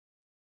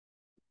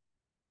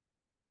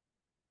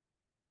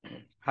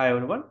Hi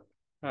everyone.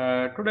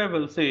 Today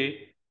we'll see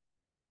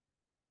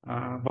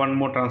one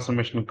more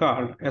transformation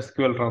called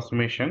SQL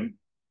transformation.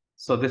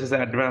 So this is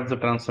an advanced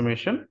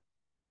transformation.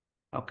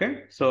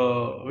 Okay,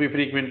 so we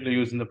frequently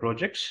use in the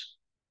projects.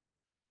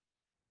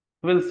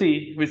 We'll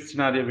see which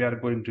scenario we are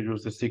going to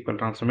use the SQL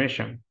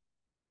transformation.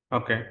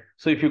 Okay,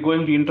 so if you're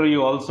going to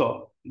interview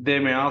also, they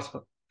may ask,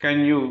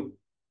 can you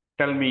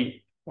tell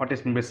me what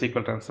is meant by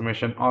SQL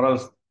transformation? Or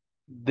else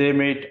they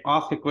may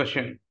ask a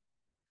question,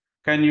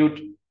 can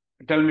you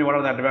tell me what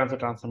are the advanced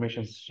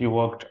transformations you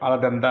worked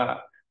other than the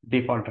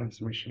default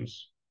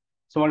transformations?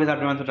 So what is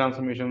advanced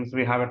transformations?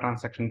 We have a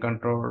transaction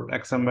control,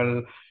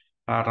 XML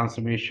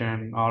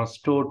transformation or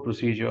stored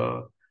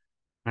procedure,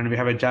 and we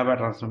have a Java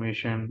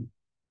transformation.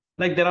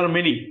 Like there are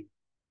many.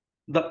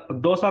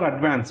 Those are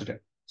advanced.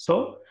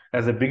 So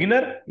as a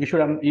beginner, you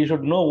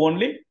should know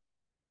only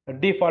a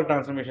default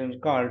transformation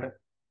called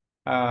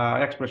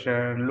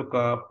expression,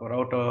 lookup,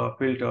 router,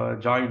 filter,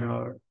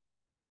 joiner,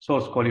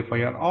 source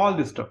qualifier, all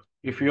this stuff.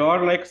 If you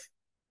are like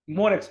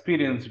more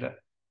experienced,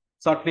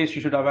 so at least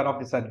you should aware of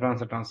this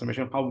advanced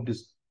transformation, how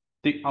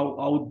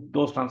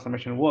those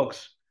transformation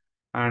works,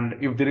 and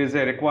if there is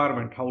a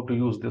requirement, how to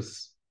use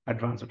this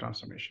advanced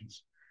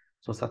transformations.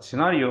 So such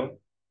scenario,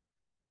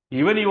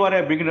 even you are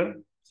a beginner.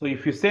 So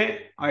if you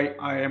say, I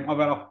am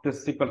aware of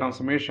this SQL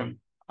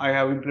transformation, I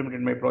have implemented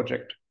my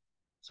project.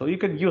 So you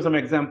can give some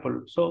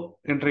example. So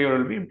interviewer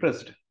will be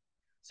impressed.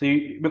 So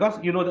because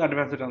you know the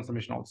advanced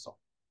transformation also.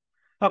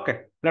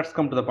 Okay, let's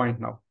come to the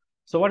point now.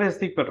 So what is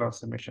SQL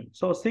transformation?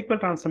 So SQL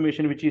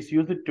transformation, which is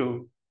used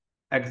to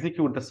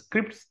execute the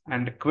scripts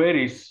and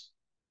queries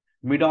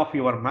mid of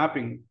your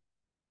mapping,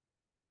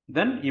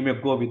 then you may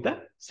go with the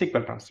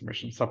SQL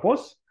transformation.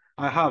 Suppose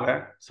I have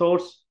a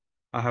source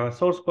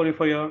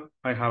qualifier,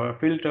 I have a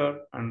filter,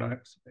 and I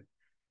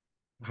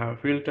have a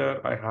filter,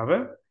 I have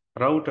a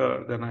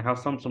router, then I have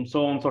some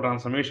so on so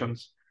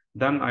transformations,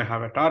 then I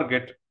have a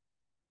target.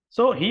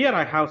 So here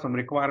I have some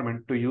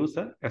requirement to use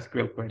a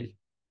SQL query.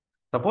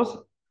 Suppose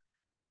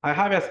I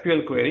have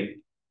SQL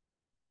query.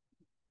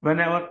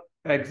 Whenever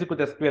I execute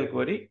SQL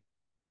query,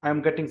 I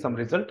am getting some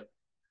result.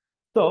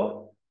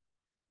 So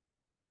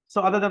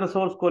other than the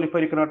source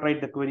qualifier, you cannot write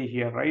the query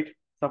here, right?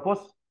 Suppose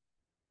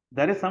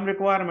there is some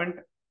requirement.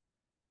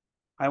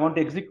 I want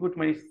to execute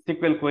my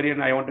SQL query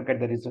and I want to get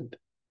the result.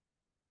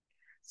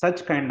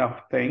 Such kind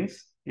of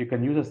things, you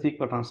can use a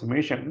SQL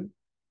transformation.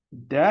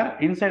 There,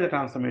 inside the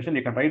transformation,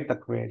 you can write the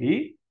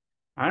query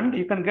and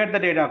you can get the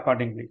data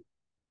accordingly.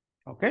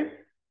 Okay.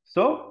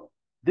 So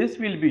this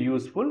will be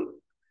useful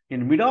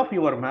in mid of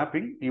your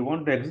mapping. You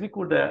want to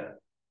execute the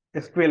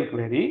SQL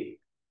query,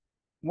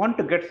 want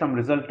to get some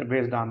result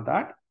based on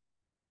that.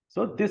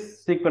 So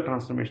this SQL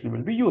transformation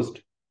will be used.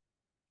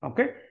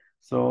 Okay.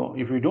 So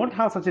if you don't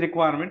have such a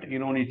requirement, you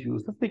don't need to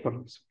use the SQL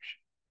transformation.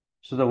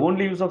 So the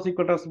only use of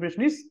SQL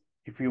transformation is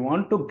if you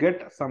want to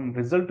get some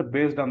result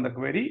based on the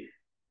query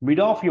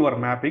mid of your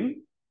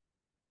mapping,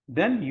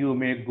 then you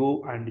may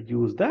go and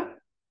use the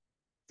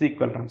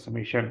SQL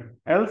transformation.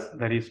 Else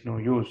there is no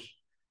use.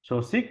 So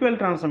SQL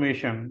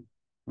transformation,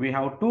 we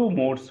have two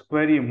modes,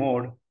 query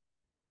mode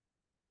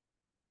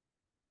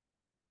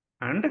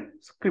and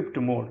script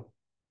mode.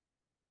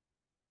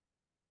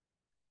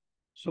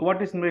 So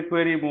what is my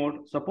query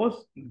mode?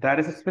 Suppose there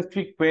is a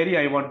specific query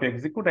I want to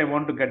execute, I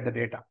want to get the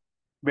data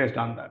based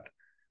on that.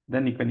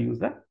 Then you can use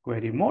the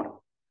query mode.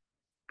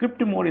 Script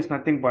mode is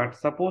nothing but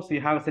suppose you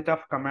have a set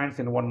of commands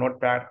in one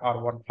notepad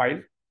or one file.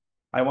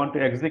 I want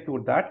to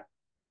execute that.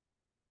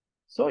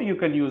 So you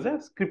can use a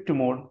script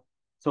mode.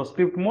 So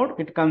script mode,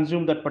 it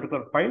consumes that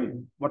particular file,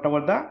 whatever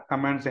the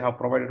commands you have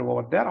provided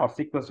over there or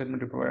SQL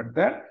statement you provided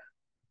there.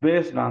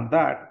 Based on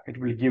that, it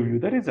will give you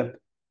the result.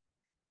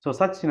 So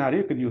such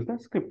scenario, you can use the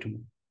script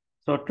mode.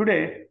 So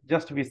today,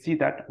 just we see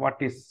that what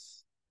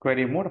is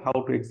query mode, how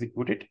to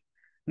execute it.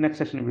 Next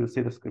session, we will see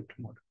the script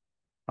mode.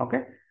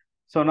 Okay.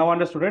 So now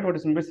understood, right? What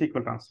is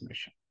SQL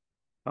transformation?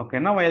 Okay.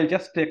 Now I'll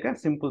just take a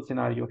simple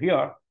scenario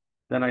here.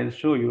 Then I'll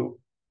show you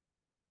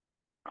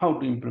how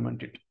to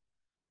implement it.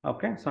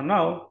 Okay. So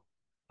now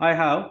I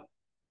have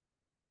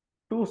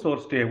two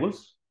source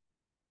tables.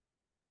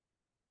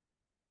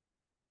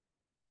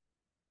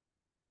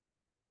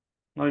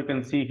 Now you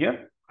can see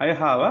here, I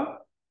have a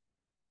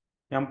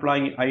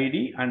employee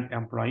ID and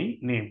employee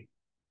name.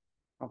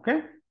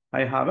 Okay.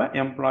 I have an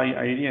employee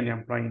ID and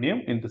employee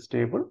name in this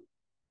table.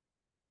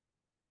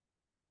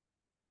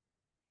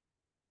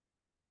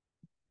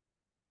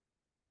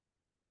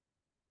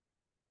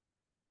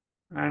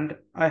 And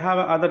I have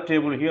another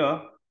table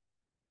here.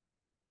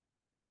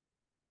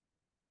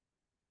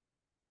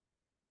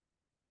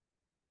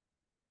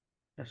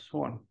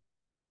 S1.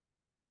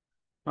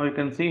 Now you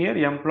can see here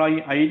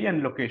employee ID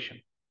and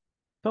location.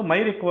 So my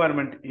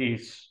requirement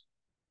is,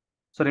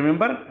 so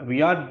remember,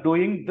 we are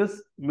doing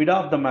this mid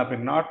of the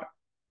mapping, not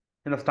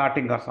in the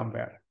starting or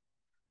somewhere.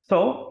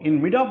 So in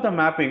mid of the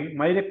mapping,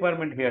 my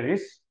requirement here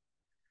is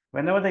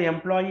whenever the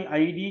employee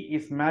ID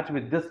is matched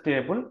with this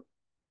table,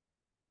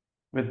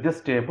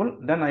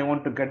 then I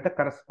want to get the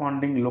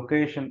corresponding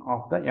location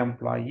of the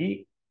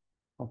employee.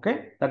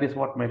 Okay, that is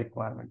what my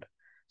requirement.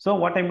 So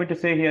what I mean to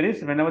say here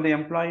is whenever the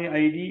employee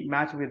ID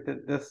match with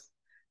this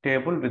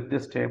table with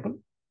this table,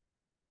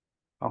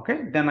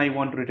 okay, then I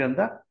want to return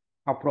the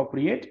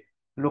appropriate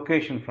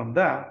location from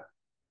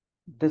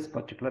this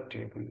particular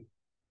table.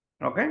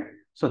 Okay,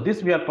 so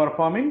this we are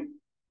performing.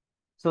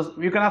 So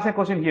you can ask a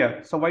question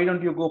here. So why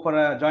don't you go for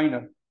a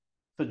joiner?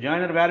 So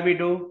joiner, where we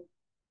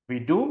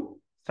do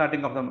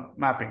starting of the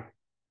mapping.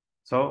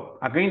 So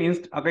again,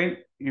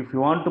 if you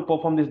want to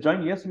perform this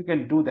join, yes, we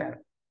can do that.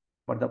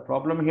 But the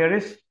problem here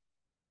is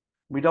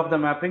mid of the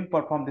mapping,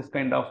 perform this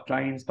kind of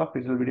join stuff,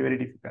 it will be very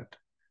difficult.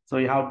 So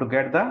you have to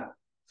get the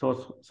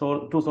source,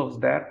 so two sources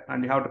there,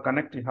 and you have to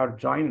connect, you have to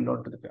join in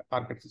order to the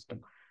target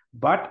system.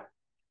 But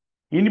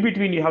in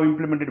between, you have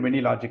implemented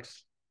many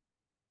logics.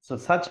 So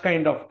such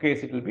kind of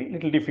case, it will be a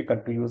little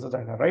difficult to use a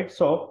joiner, right?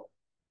 So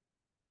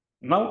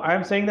now I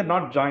am saying that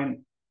not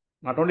join,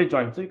 not only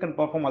join. So you can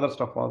perform other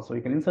stuff also.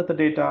 You can insert the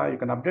data, you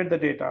can update the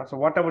data. So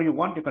whatever you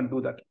want, you can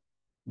do that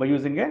by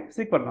using a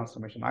SQL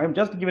transformation. I am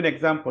just giving an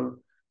example.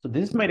 So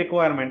this is my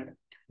requirement.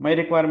 My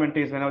requirement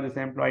is whenever this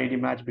employee ID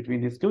match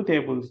between these two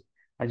tables,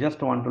 I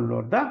just want to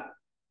load the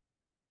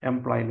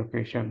employee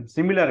location.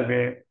 Similar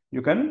way,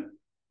 you can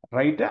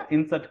write a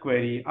insert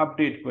query,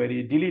 update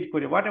query, delete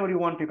query, whatever you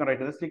want, you can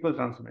write as a SQL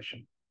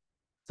transformation.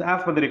 So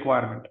as per the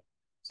requirement.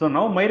 So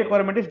now my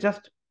requirement is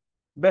just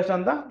based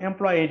on the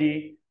employee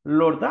ID,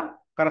 load the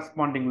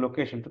corresponding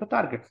location to the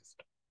target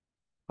system.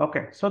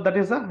 Okay, so that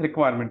is the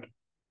requirement.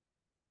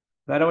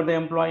 Wherever the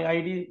employee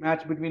ID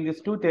match between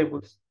these two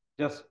tables,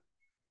 just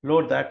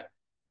load that.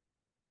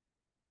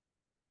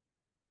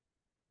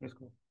 Let's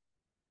go.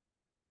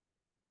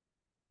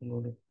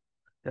 Load it.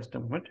 Just a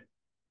moment.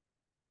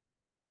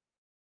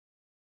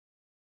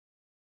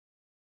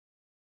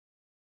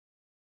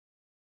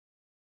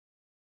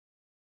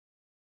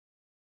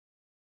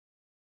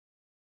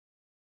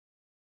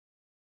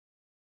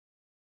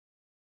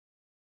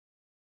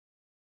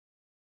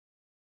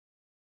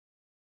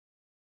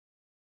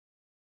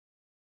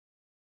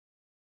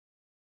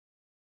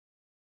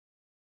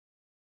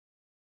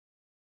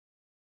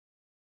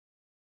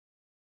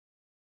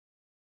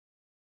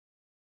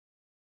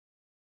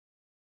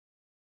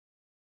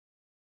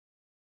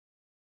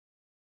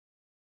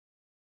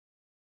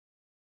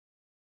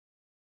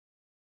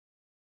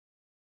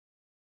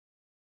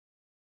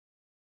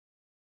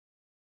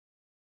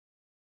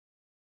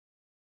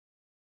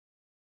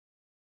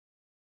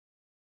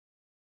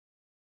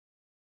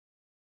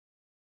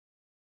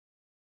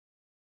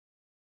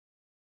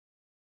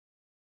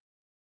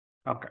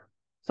 Okay.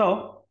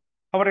 So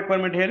our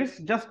requirement here is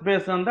just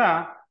based on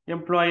the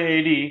employee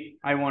ID.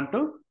 I want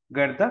to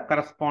get the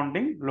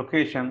corresponding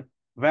location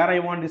where I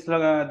want this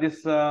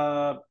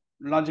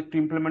logic to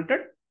implement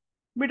it.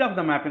 Bit of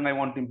the mapping I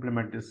want to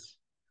implement this.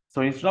 So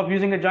instead of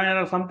using a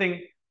joiner or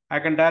something, I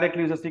can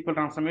directly use a SQL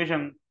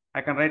transformation. I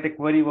can write a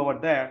query over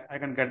there. I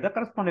can get the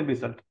corresponding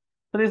result.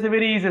 So this is the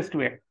very easiest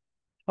way.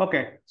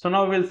 Okay. So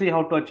now we'll see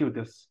how to achieve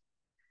this.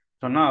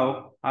 So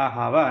now I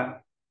have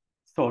a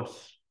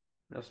source.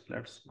 Just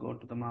let's go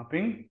to the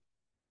mapping.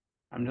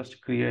 I'm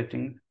just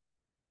creating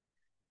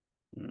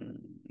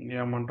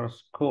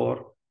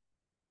m_SQL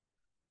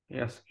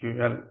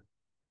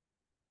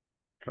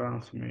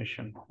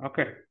transformation.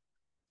 Okay.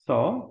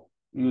 So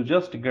you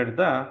just get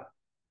the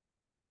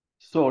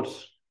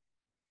source.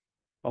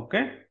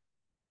 Okay.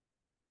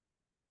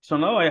 So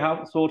now I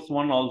have source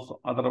one also,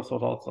 other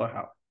source also I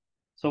have.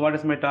 So what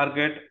is my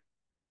target?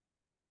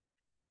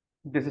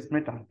 This is my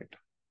target.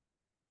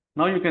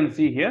 Now you can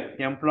see here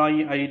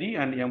employee ID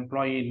and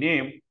employee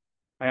name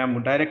I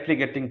am directly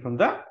getting from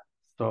the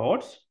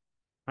source,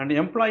 and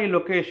employee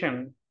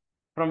location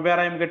from where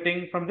I am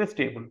getting from this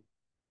table,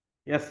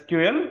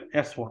 SQL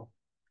S1.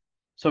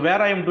 So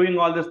where I am doing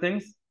all these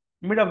things,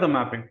 mid of the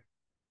mapping.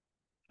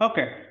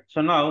 Okay,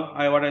 so now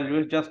what I'll do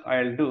is just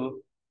I'll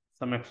do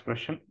some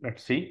expression.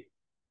 Let's see.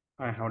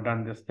 I have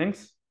done these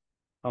things.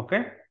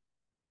 Okay.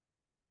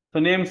 So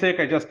namesake,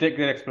 I just take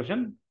their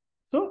expression.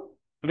 So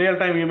real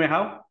time you may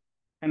have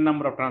a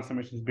number of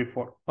transformations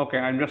before. Okay,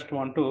 I just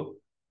want to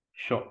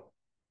show.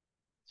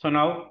 So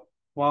now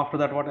after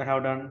that, what I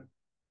have done,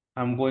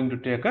 I'm going to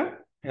take a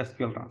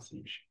SQL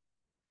transformation.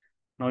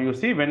 Now you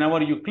see,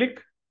 whenever you click,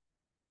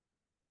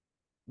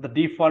 the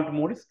default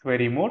mode is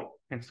query mode,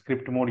 and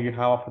script mode you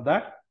have after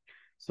that.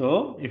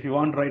 So if you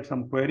want to write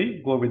some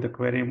query, go with the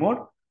query mode.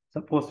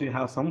 Suppose you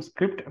have some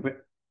script,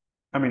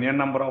 I mean a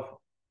number of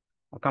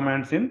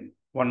commands in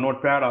one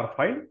notepad or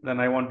file, then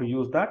I want to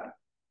use that.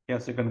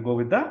 Yes, you can go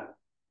with the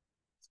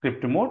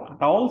script mode.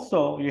 And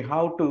also you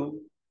have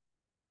to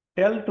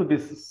tell to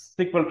this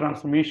SQL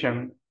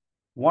transformation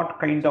what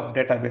kind of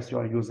database you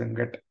are using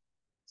it.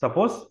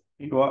 Suppose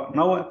you are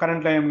now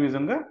currently I am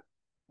using a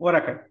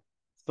Oracle.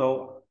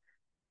 So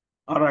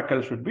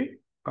Oracle should be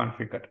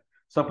configured.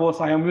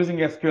 Suppose I am using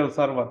SQL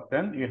Server,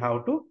 then you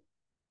have to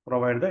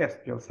provide the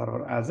SQL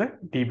Server as a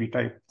DB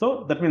type.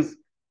 So that means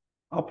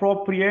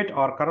appropriate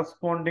or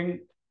corresponding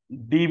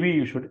DB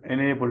you should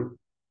enable.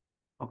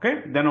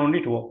 Okay, then only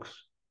it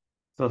works.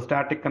 So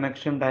static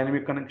connection,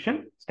 dynamic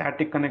connection,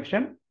 static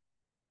connection.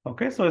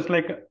 Okay, so it's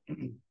like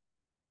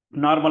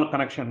normal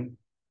connection,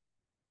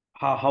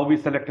 how we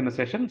select in the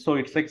session. So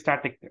it's like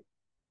static.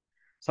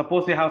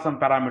 Suppose you have some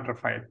parameter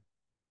file.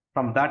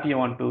 From that, you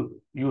want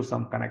to use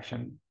some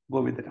connection,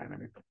 go with the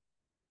dynamic.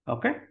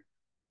 Okay.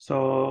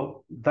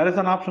 So there is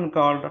an option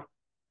called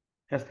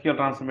SQL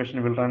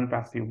transformation will run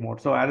passive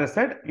mode. So as I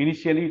said,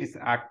 initially it is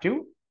active.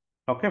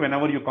 Okay.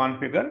 Whenever you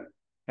configure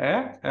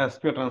a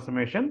SQL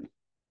transformation,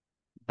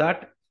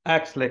 that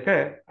acts like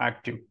a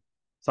active.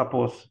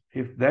 Suppose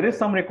if there is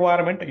some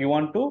requirement, you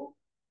want to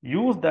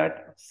use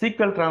that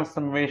SQL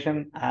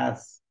transformation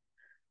as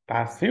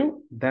passive,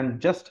 then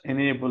just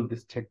enable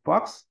this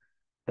checkbox.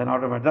 Then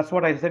automatically, that's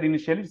what I said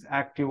initially, is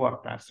active or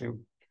passive.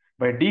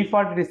 By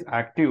default, it is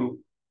active.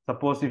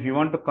 Suppose if you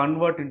want to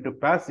convert into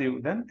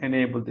passive, then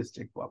enable this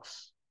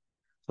checkbox.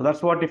 So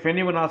that's what if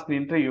anyone asks in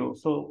the interview,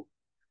 so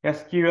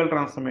SQL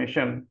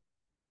transformation,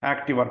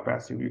 active or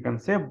passive, you can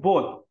say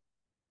both.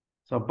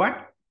 So,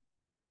 but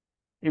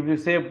if you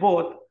say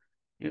both,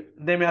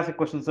 they may ask a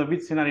question, so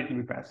which scenario it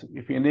will be passive?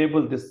 If you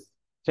enable this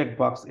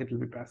checkbox, it will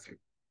be passive,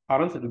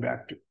 or else it will be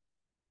active.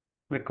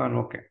 Click on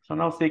OK. So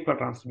now SQL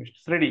transformation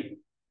is ready.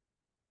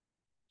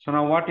 So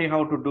now what you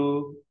have to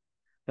do,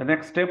 the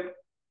next step,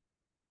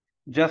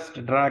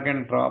 just drag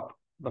and drop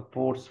the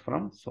ports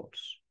from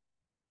source.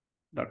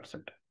 That's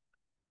it.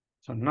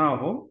 So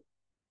now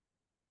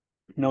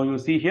you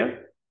see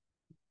here.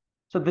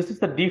 So this is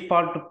the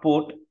default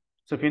port.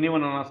 So if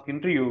anyone asks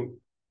into you,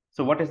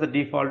 so what is the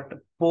default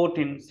port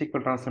in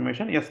SQL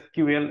transformation?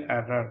 SQL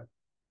error.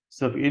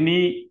 So if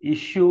any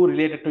issue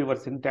related to your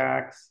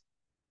syntax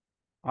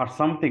or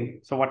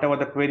something, so whatever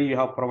the query you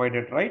have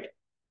provided, right,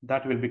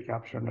 that will be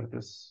captured under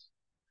this.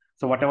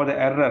 So whatever the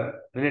error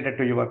related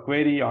to your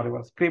query or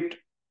your script,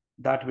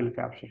 that will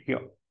capture here.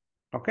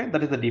 Okay,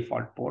 that is the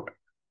default port.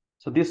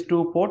 So these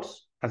two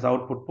ports as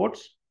output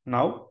ports.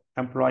 Now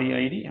employee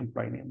ID,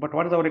 employee name. But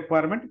what is our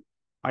requirement?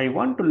 I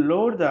want to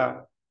load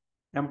the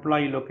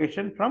employee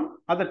location from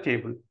other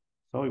table.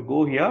 So you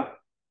go here,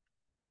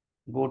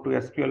 go to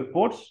SQL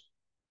ports,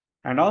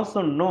 and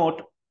also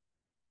note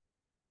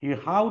you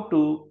have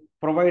to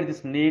provide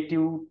this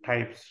native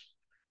types.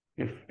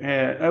 If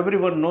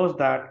everyone knows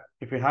that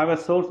if you have a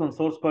source and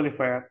source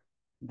qualifier,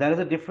 there is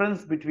a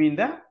difference between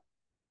the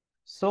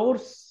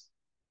source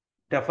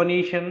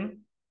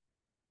definition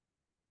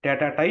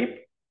data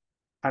type,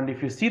 and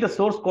if you see the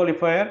source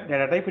qualifier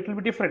data type, it will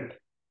be different.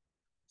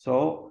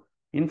 So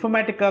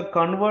Informatica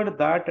convert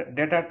that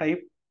data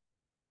type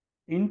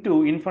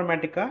into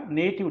Informatica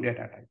native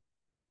data type.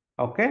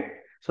 Okay,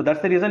 so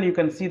that's the reason you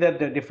can see that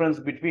the difference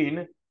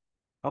between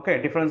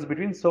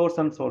source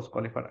and source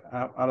qualifier.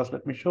 Or else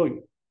let me show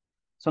you.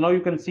 So now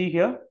you can see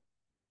here.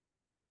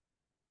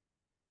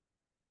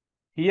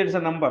 Here is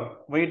a number.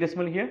 Why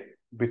decimal here?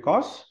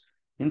 Because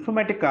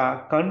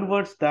Informatica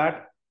converts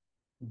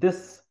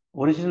this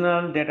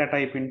original data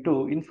type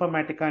into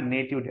Informatica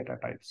native data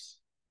types.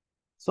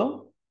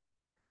 So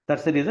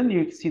that's the reason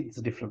you see this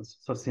difference.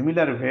 So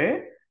similar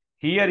way,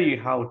 here you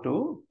have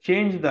to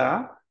change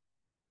the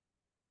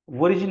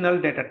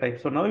original data type.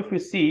 So now if you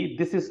see,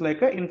 this is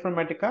like a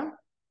Informatica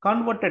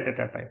converted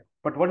data type.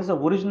 But what is the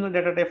original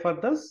data type for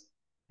this?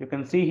 You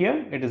can see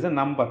here, it is a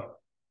number.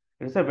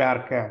 It is a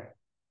varchar.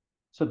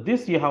 So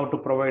this you have to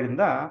provide in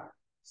the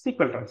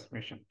SQL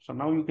transformation. So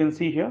now you can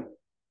see here,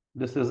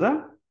 this is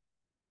a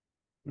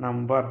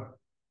number.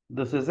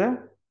 This is a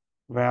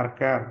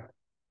varchar.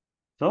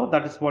 So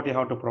that is what you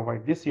have to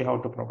provide. This you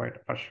have to provide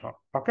for sure.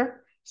 Okay.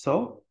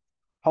 So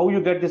how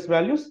you get these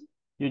values?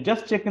 You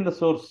just check in the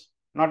source,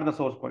 not in the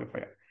source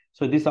qualifier.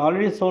 So this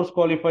already source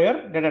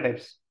qualifier data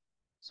types.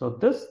 So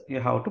this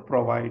you have to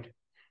provide.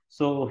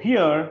 So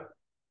here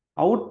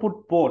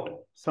output port.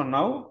 So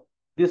now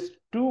these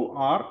two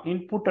are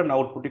input and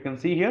output. You can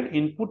see here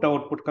input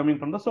output coming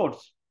from the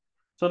source.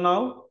 So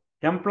now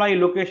employee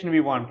location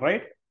we want,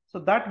 right? So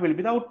that will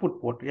be the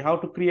output port. You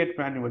have to create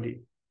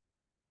manually.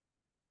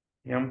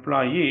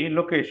 Employee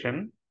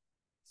location.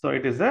 So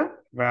it is a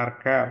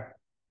varchar,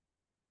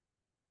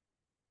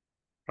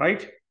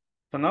 right?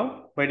 So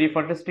now by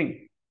default is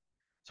string.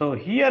 So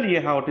here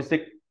you have to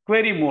say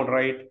query mode,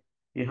 right?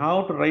 You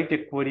have to write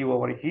a query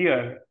over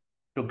here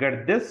to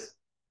get this.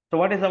 So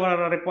what is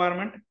our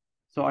requirement?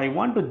 So I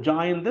want to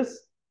join this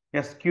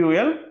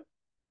SQL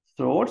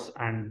source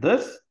and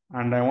this,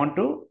 and I want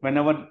to,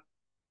 whenever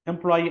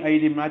employee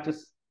ID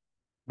matches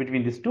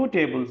between these two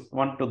tables,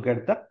 want to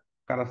get the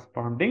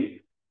corresponding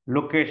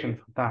location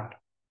for that.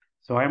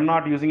 So I'm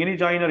not using any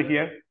joiner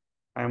here.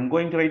 I'm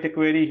going to write a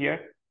query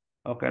here.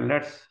 Okay,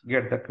 let's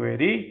get the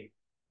query.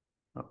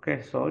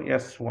 Okay, so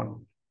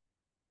S1.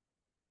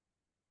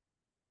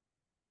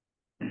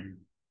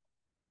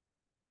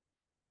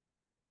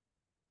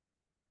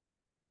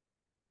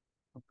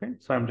 Okay,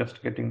 so I'm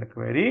just getting the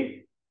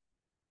query.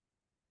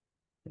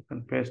 You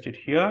can paste it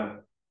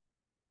here.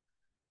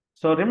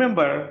 So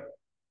remember,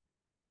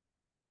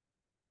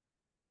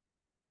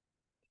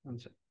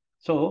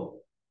 so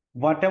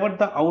whatever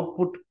the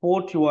output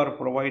port you are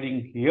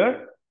providing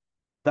here,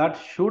 that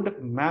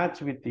should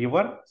match with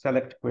your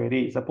select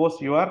query.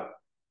 Suppose you are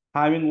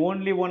having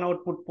only one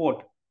output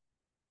port.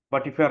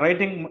 But if you are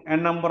writing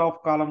n number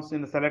of columns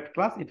in the select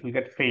class, it will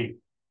get failed.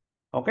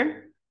 Okay.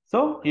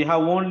 So you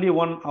have only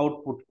one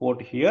output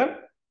port here.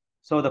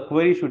 So the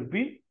query should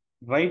be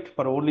right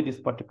for only this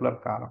particular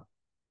column.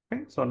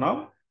 Okay. So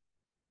now,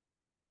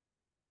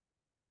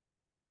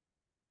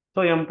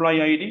 so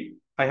employee ID,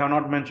 I have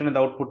not mentioned in the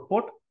output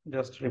port.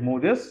 Just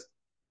remove this.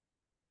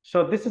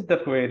 So this is the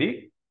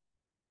query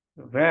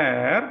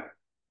where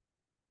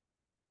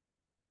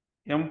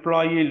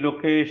employee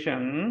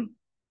location,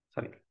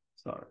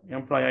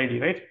 employee ID,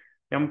 right?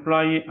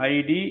 Employee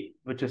ID,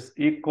 which is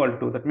equal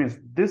to, that means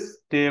this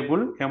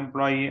table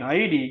employee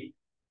ID,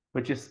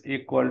 which is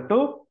equal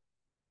to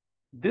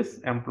this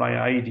employee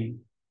ID.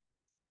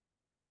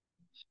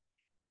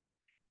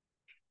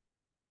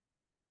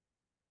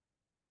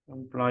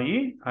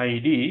 Employee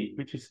ID,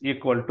 which is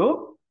equal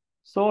to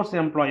source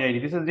employee ID.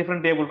 This is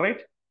different table,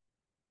 right?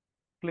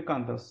 Click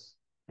on this.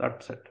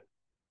 That's it.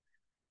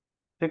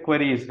 The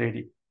query is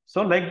ready.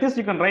 So like this,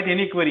 you can write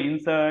any query,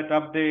 insert,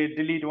 update,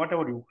 delete,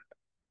 whatever you want.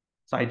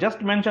 So I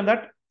just mentioned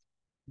that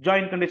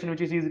join condition,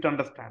 which is easy to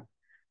understand.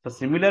 So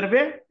similar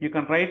way, you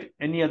can write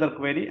any other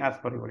query as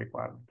per your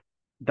requirement.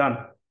 Done.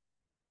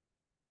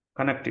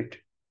 Connect it.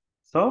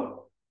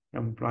 So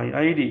employee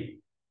ID,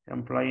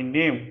 employee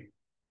name,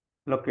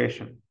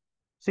 location.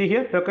 See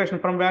here, location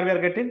from where we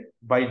are getting?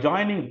 By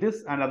joining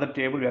this and other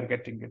table, we are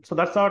getting it. So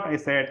that's what I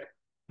said.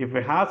 If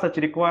you have such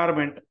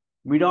requirement,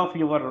 mid of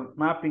your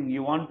mapping,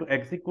 you want to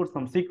execute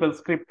some SQL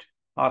script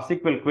or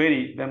SQL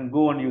query, then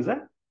go and use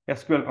a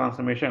SQL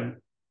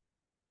transformation,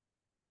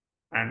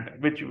 and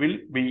which will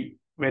be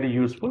very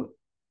useful.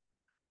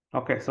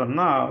 Okay, so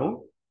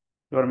now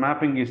your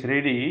mapping is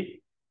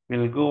ready.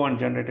 We'll go and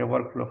generate a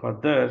workflow for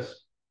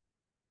this.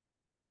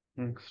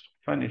 Next,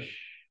 finish.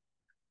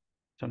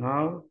 So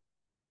now,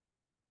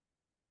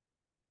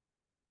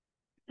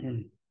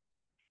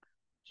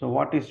 so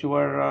what is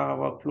your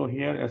workflow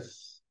here?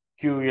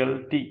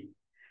 SQLT.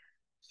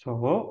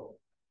 So,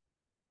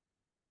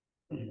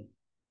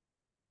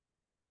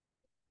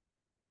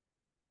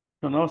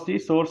 so now see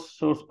source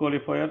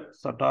qualifier,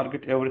 so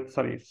target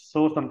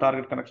source and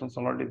target connections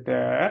already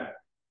there.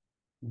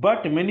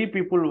 But many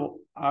people,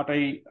 what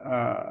I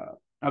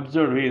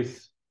observe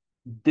is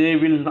they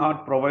will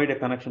not provide a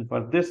connection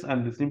for this,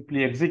 and they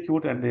simply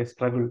execute and they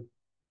struggle.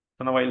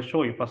 So now I'll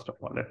show you. First of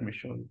all, let me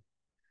show you.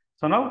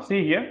 So now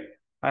see here,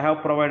 I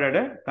have provided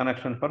a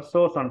connection for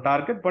source and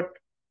target, but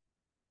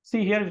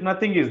see here,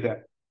 nothing is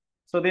there.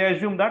 So they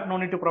assume that no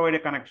need to provide a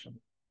connection.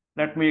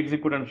 Let me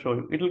execute and show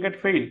you. It will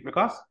get failed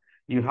because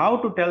you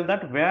have to tell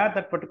that where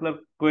that particular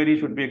query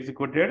should be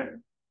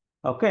executed.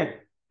 Okay.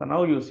 So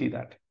now you see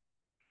that.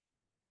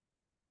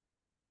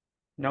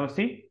 Now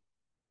see,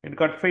 it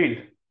got failed.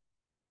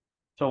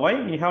 So why?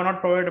 You have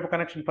not provided a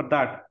connection for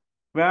that.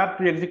 Where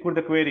to execute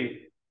the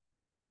query?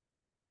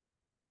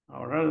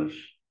 Or else,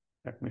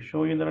 let me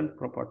show you the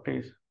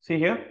properties. See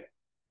here,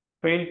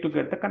 failed to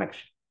get the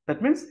connection.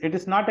 That means it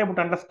is not able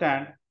to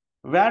understand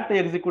where to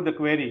execute the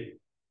query.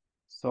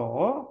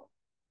 So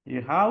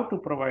you have to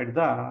provide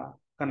the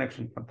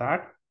connection for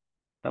that.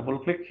 Double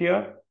click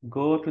here,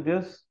 go to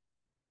this,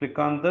 click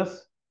on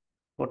this,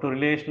 go to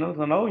relational.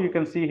 So now you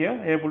can see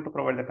here, able to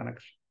provide the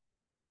connection.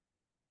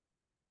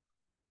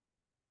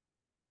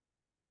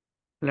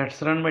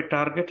 Let's run my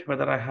target,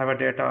 whether I have a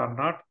data or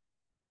not.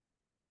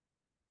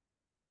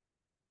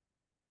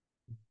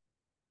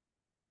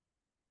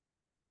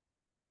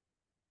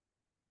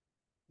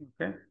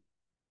 Okay.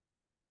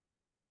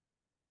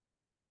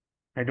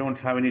 I don't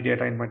have any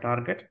data in my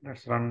target.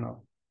 Let's run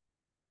now.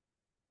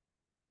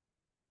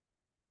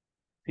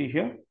 See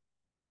here.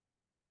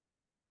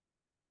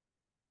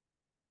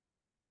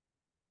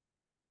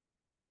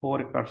 Four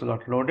records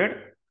got loaded.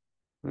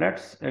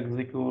 Let's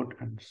execute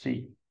and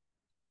see.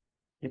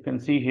 You can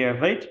see here,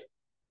 right?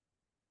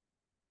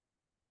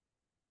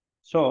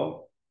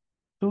 So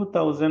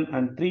 2000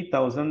 and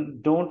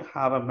 3000 don't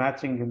have a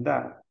matching in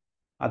the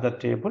other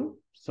table.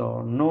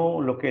 So no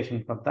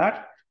location for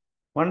that.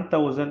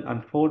 1000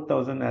 and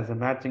 4000 as a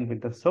matching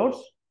with the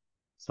source.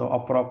 So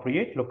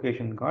appropriate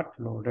location got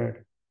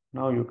loaded.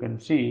 Now you can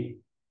see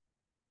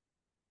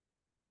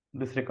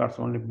this records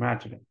only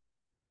matched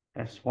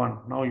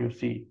S1. Now you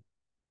see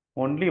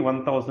only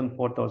 1000,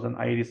 4000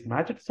 IDs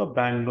matched. So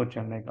Bangalore,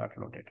 Chennai got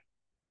loaded.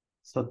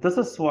 So this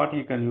is what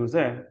you can use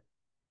a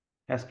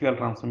SQL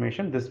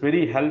transformation. This is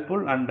very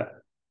helpful. And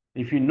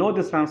if you know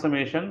this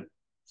transformation,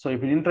 so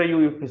if in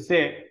interview, if you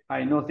say,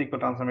 I know SQL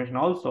transformation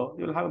also,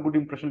 you'll have a good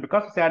impression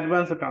because it's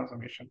advanced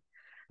transformation.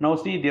 Now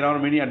see, there are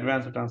many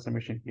advanced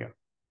transformation here.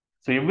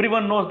 So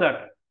everyone knows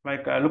that,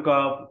 like look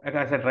up, like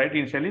I said, right,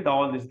 initially,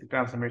 all these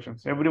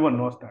transformations, everyone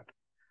knows that.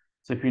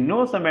 So if you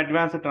know some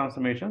advanced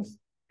transformations,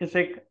 it's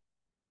like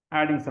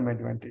adding some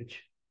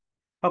advantage.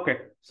 Okay,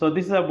 so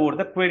this is about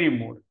the query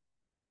mode.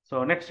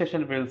 So next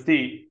session, we'll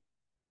see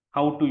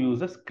how to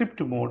use a script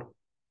mode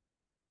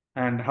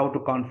and how to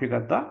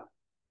configure the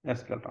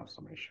SQL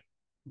transformation.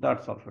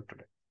 That's all for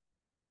today.